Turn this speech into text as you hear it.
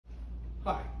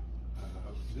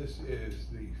This is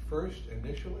the first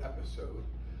initial episode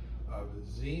of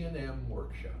Z&M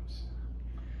Workshops.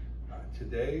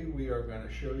 Today we are going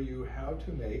to show you how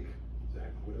to make,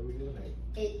 Zach, what are we going to make?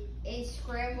 A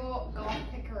Scramble golf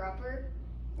picker-upper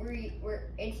where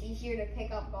it's easier to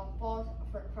pick up golf balls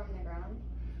from the ground.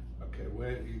 Okay,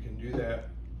 well, you can do that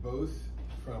both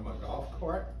from a golf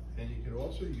cart and you can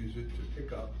also use it to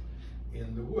pick up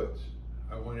in the woods.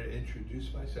 I want to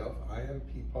introduce myself. I am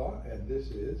Peepaw and this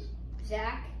is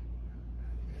Zach.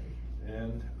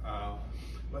 And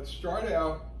let's start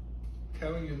out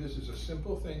telling you this is a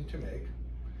simple thing to make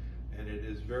and it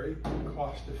is very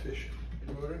cost efficient.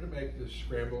 In order to make this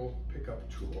Scramble pickup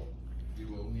tool, you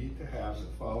will need to have the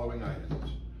following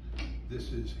items.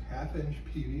 This is 1/2 inch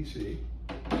PVC.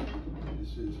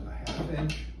 This is a 1/2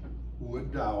 inch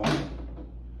wood dowel.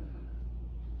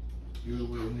 You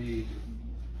will need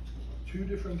 2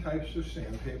 different types of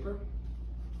sandpaper,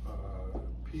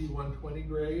 P120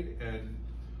 grade and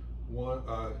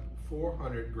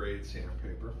 400 grade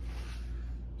sandpaper.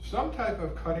 Some type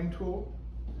of cutting tool.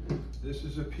 This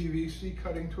is a PVC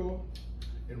cutting tool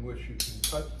in which you can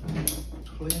cut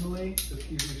cleanly the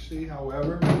PVC.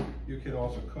 However, you can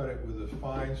also cut it with a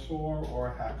fine saw or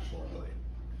a hacksaw blade.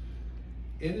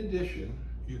 In addition,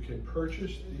 you can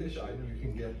purchase these items. You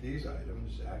can get these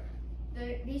items, Zach.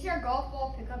 These are golf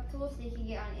ball pickup tools that you can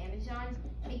get on Amazon.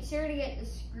 Make sure to get the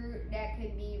screw that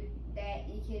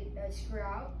you can screw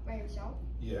out by yourself.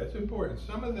 Yeah, it's important.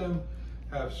 Some of them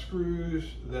have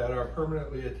screws that are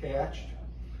permanently attached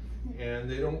and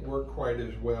they don't work quite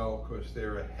as well because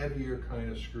they're a heavier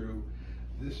kind of screw.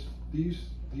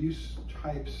 These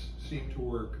types seem to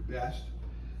work best.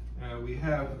 We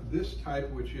have this type,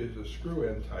 which is a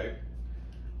screw-in type,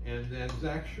 and then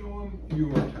Zach, show them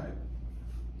your type.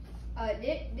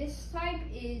 This type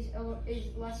is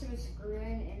less of a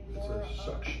screw-in and more of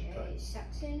a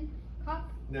suction cup.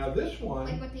 Now this one,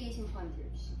 like what they use in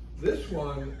plungers. This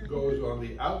one goes on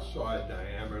the outside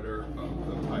diameter of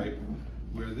the pipe,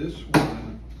 where this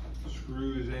one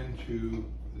screws into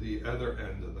the other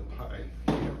end of the pipe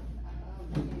here.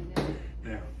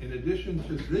 Now, in addition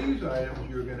to these items,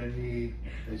 you're going to need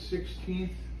a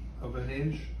 1/16 of an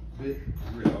inch bit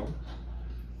drill.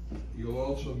 You'll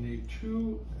also need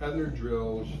 2 other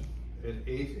drills, an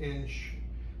 1/8 inch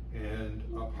and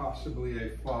possibly a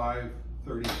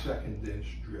 5/32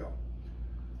 inch drill.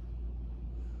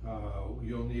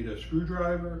 You'll need a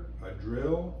screwdriver, a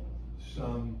drill,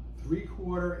 some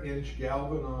 3/4 inch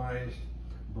galvanized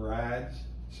brads,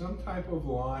 some type of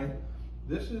line.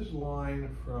 This is line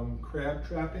from crab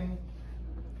trapping,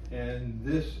 and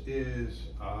this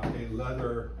is a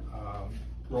leather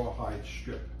rawhide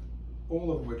strip,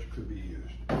 all of which could be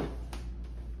used.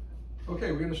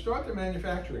 Okay, we're going to start the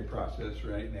manufacturing process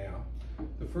right now.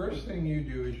 The first thing you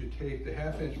do is you take the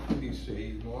 1/2 inch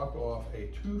PVC, mark off a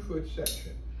 2-foot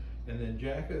section, and then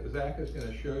Zach is going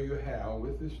to show you how,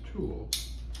 with this tool,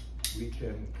 we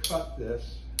can cut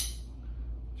this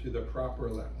to the proper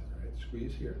length. All right,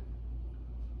 squeeze here.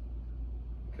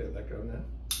 Okay, let go now.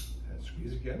 And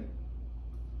squeeze again.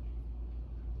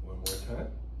 One more time.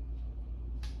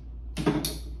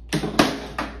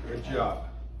 Good job.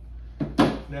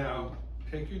 Now,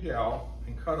 take your dowel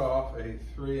and cut off a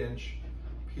 3-inch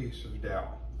piece of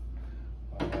dowel.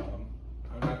 I'm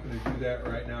not going to do that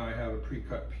right now. I have a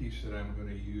pre-cut piece that I'm going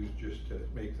to use just to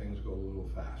make things go a little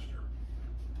faster.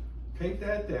 Take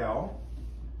that dowel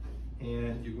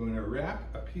and you're going to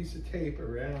wrap a piece of tape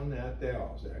around that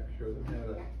dowel. Zach, show them how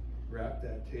to wrap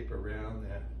that tape around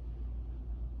that.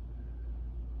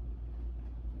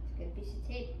 It's a good piece of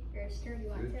tape. Very sturdy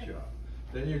one too. Good job.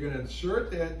 Then you're going to insert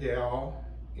that dowel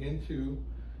into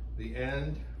the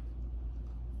end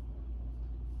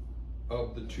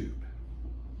of the tube.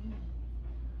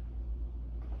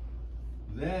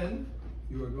 Then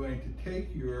you are going to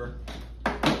take your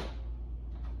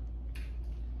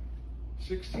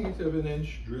 1/16 of an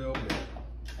inch drill bit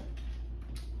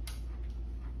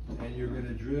and you're going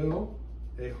to drill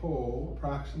a hole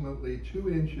approximately 2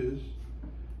 inches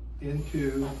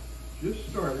into, just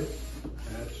start it,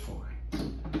 that's fine.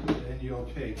 Then you'll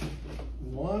take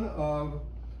one of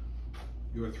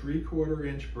your 3/4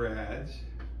 inch brads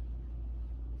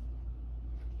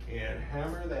and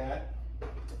hammer that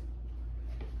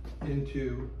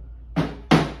into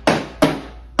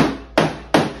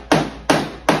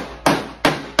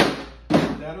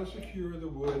that'll secure the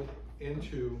wood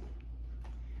into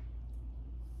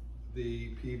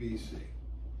the PVC.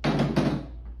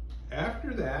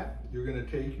 After that, you're going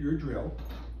to take your drill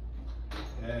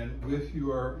and with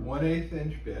your 1/8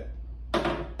 inch bit,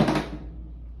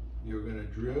 you're going to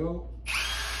drill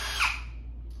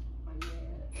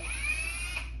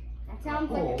That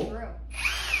sounds like a hole drill.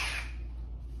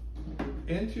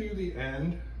 into the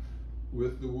end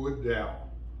with the wood dowel.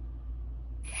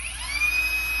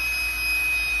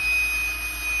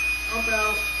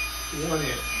 About 1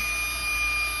 inch.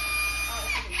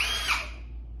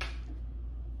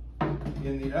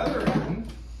 In the other end,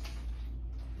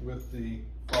 with the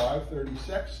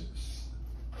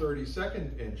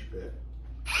 5/32 inch bit,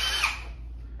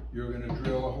 you're going to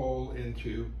drill a hole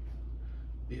into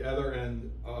the other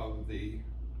end of the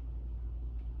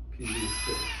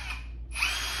PVC.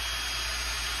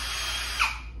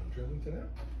 Drill into that.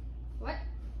 What?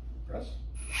 Press.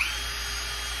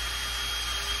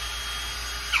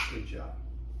 Good job.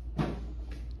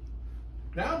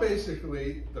 Now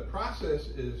basically the process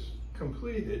is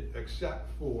completed except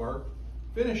for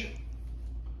finishing.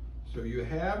 So you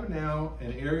have now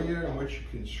an area in which you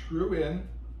can screw in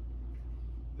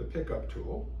the pickup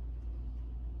tool.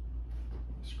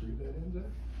 Screw that in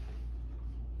there.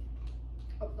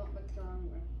 Oh, don't look the wrong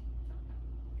way.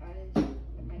 That is the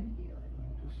meant to be right.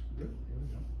 Just good. Here we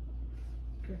go.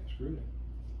 Okay, screw it in.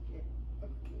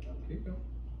 Keep going.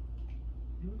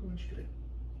 You're going straight.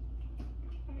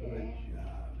 Good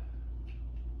job.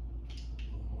 A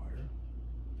little harder.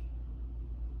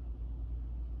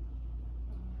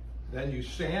 Then you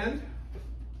sand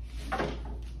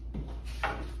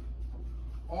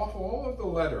off all of the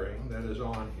lettering that is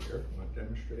on here. I'm going to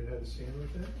demonstrate how to sand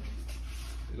with it.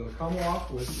 It'll come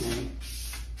off with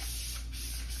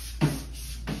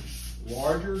the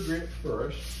larger grit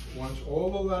first. Once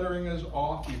all the lettering is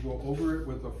off, you go over it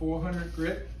with the 400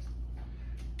 grit,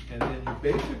 and then you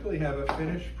basically have a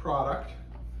finished product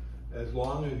as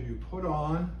long as you put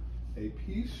on a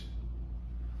piece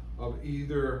of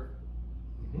either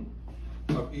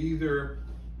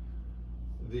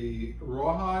the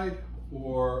rawhide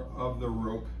or of the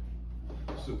rope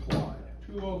supplied.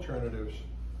 Two alternatives,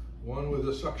 one with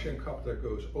a suction cup that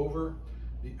goes over,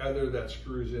 the other that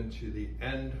screws into the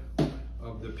end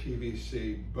of the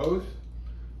PVC, both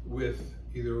with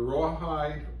either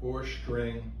rawhide or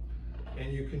string.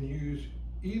 And you can use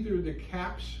either the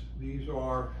caps, these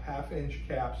are 1/2 inch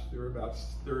caps, they're about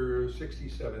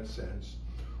 67 cents,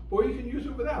 or you can use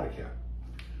it without a cap,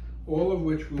 all of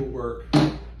which will work.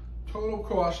 Total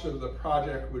cost of the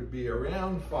project would be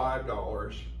around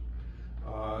 $5,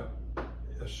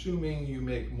 assuming you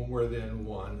make more than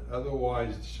one.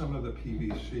 Otherwise, some of the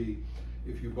PVC,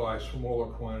 if you buy smaller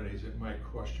quantities, it might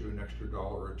cost you an extra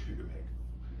 $1 or $2 to make.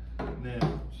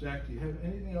 Now, Zach, do you have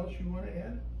anything else you want to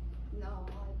add? No,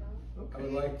 I don't. Okay. I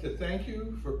would like to thank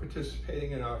you for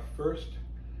participating in our first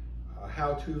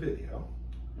how-to video.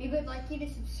 We would like you to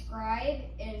subscribe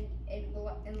and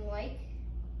like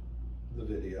the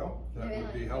video. That Yeah,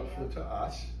 would be the helpful video. to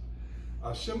us.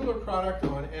 A similar product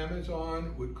on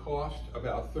Amazon would cost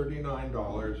about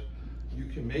 $39. You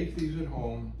can make these at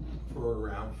home for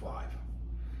around $5.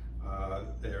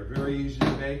 They're very easy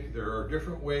to make. There are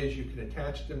different ways you can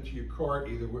attach them to your cart,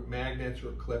 either with magnets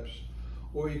or clips,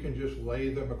 or you can just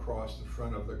lay them across the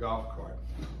front of the golf cart.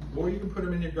 Or you can put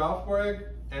them in your golf bag,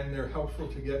 and they're helpful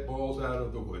to get balls out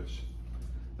of the woods.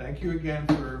 Thank you again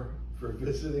for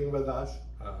visiting with us.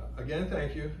 Again,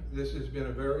 thank you. This has been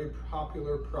a very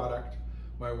popular product.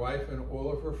 My wife and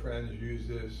all of her friends use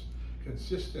this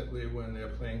consistently when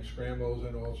they're playing scrambles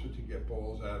and also to get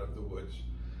balls out of the woods.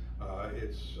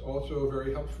 It's also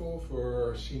very helpful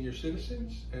for senior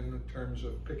citizens in terms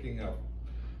of picking up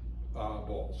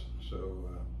balls. So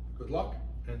good luck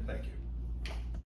and thank you.